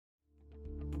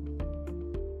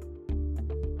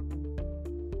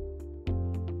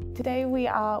Today we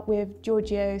are with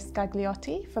Giorgio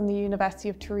Scagliotti from the University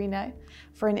of Torino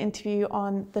for an interview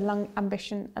on the Lung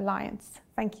Ambition Alliance.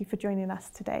 Thank you for joining us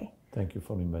today. Thank you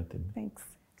for inviting me. Thanks.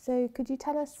 So could you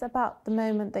tell us about the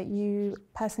moment that you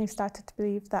personally started to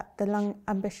believe that the Lung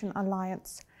Ambition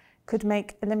Alliance could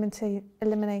make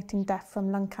eliminating death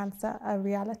from lung cancer a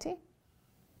reality?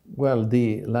 Well,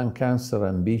 the Lung Cancer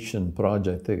Ambition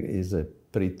project is a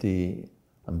pretty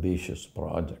ambitious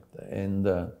project,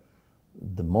 and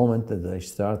the moment that I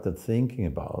started thinking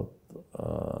about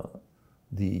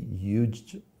the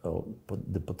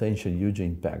potential huge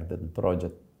impact that the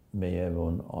project may have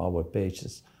on our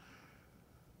patients,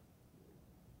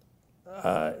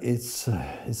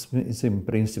 it's in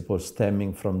principle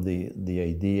stemming from the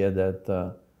idea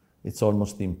that it's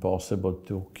almost impossible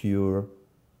to cure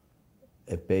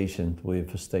a patient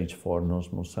with stage 4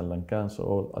 non-small cell lung cancer,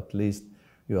 or at least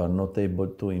you are not able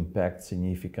to impact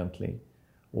significantly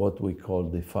what we call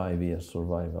the 5-year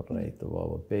survival rate of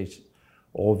our patients.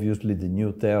 Obviously, the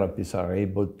new therapies are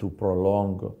able to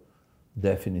prolong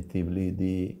definitively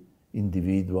the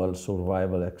individual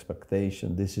survival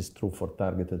expectation. This is true for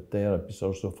targeted therapies,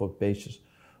 also for patients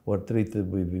who are treated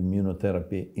with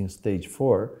immunotherapy in stage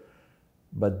 4.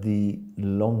 But the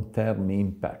long-term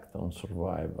impact on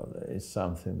survival is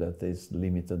something that is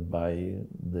limited by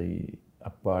the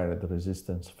acquired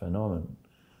resistance phenomenon.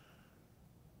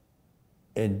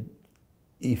 And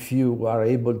if you are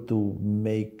able to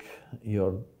make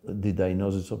the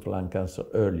diagnosis of lung cancer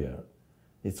earlier,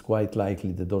 it's quite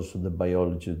likely that also the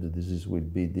biology of the disease will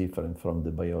be different from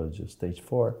the biology of stage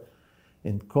 4.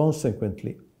 And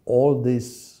consequently, all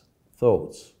these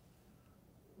thoughts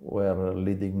were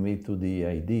leading me to the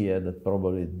idea that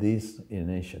probably this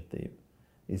initiative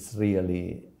is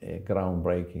really a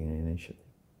groundbreaking initiative.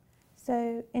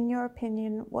 So, in your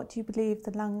opinion, what do you believe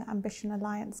the Lung Ambition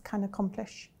Alliance can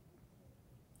accomplish?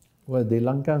 Well, the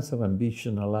Lung Cancer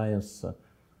Ambition Alliance,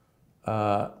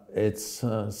 it's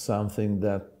something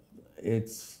that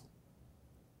it's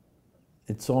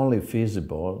only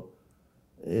feasible,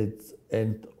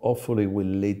 and hopefully will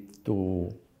lead to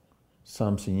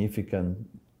some significant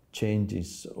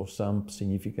changes or some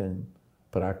significant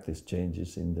practice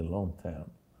changes in the long term.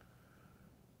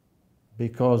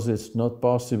 Because it's not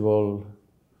possible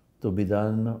to be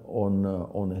done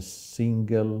on a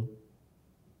single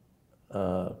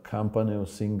company or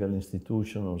single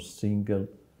institution or single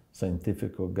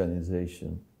scientific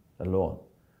organization alone.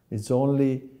 It's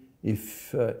only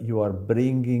if you are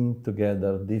bringing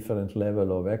together different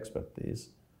level of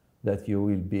expertise that you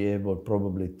will be able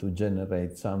probably to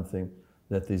generate something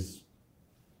that is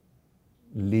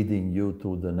leading you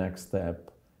to the next step.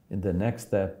 And the next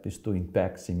step is to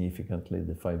impact significantly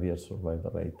the 5-year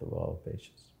survival rate of our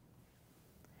patients.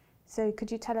 So could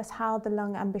you tell us how the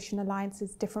Lung Ambition Alliance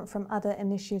is different from other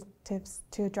initiatives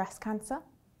to address cancer?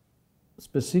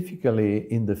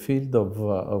 Specifically in the field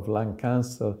of lung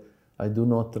cancer, I do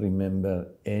not remember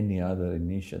any other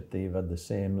initiative at the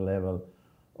same level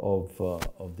of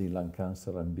the Lung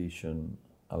Cancer Ambition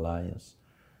Alliance.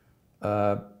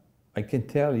 I can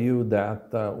tell you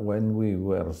that when we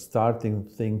were starting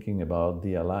thinking about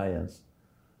the alliance,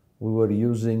 we were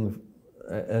using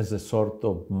as a sort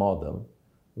of model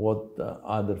what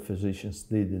other physicians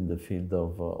did in the field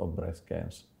of breast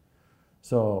cancer.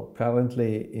 So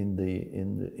currently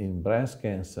in breast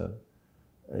cancer,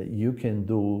 you can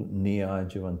do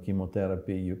neoadjuvant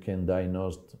chemotherapy, you can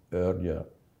diagnose earlier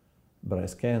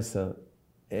breast cancer,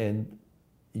 and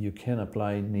you can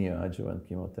apply neoadjuvant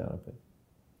chemotherapy.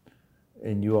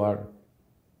 And you are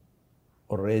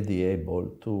already able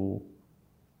to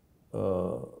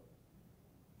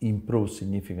improve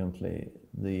significantly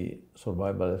the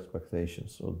survival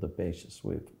expectations of the patients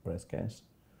with breast cancer.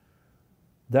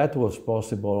 That was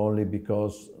possible only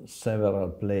because several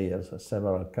players,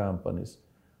 several companies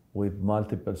with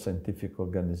multiple scientific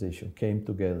organizations came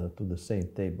together to the same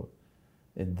table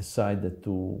and decided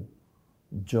to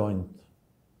join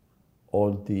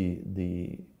all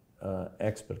the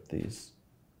expertise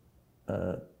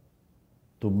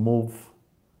to move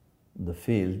the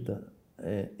field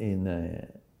in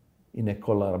a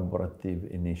collaborative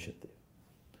initiative.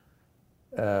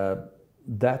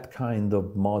 That kind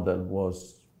of model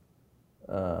was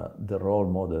the role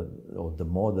model, or the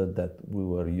model that we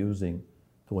were using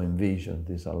to envision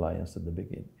this alliance at the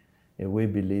beginning. And we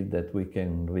believe that we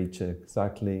can reach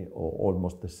exactly or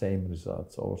almost the same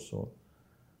results also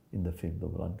in the field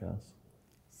of lung cancer.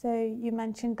 So you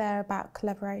mentioned there about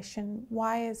collaboration.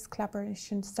 Why is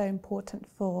collaboration so important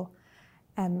for,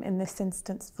 in this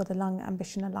instance, for the Lung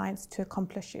Ambition Alliance to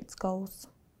accomplish its goals?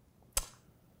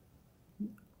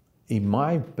 In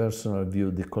my personal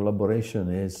view, the collaboration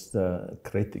is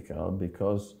critical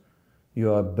because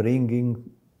you are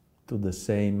bringing to the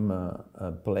same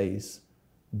place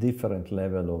different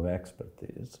level of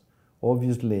expertise.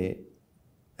 Obviously,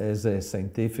 as a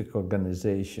scientific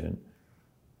organization,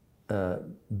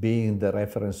 being the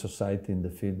reference society in the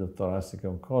field of thoracic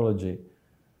oncology,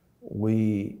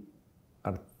 we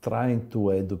are trying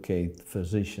to educate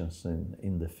physicians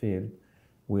in the field.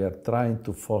 We are trying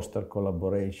to foster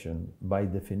collaboration by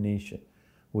definition.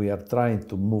 We are trying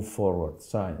to move forward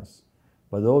science.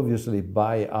 But obviously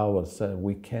by ourselves,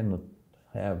 we cannot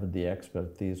have the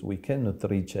expertise. We cannot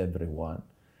reach everyone.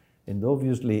 And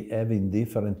obviously having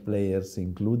different players,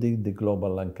 including the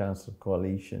Global Lung Cancer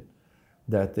Coalition,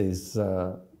 that is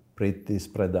pretty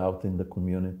spread out in the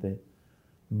community,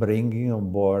 bringing on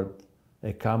board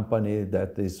a company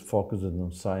that is focused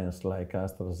on science like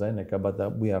AstraZeneca,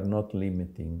 but we are not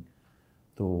limiting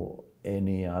to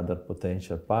any other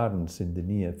potential partners in the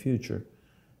near future,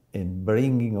 and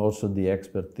bringing also the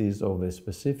expertise of a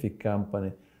specific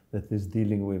company that is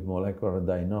dealing with molecular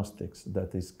diagnostics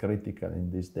that is critical in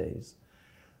these days.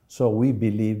 So we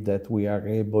believe that we are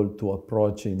able to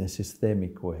approach in a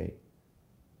systemic way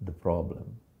the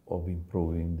problem of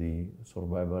improving the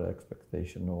survival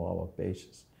expectation of our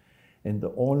patients. And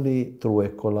only through a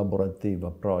collaborative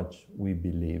approach, we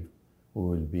believe we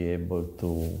will be able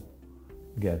to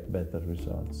get better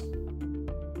results.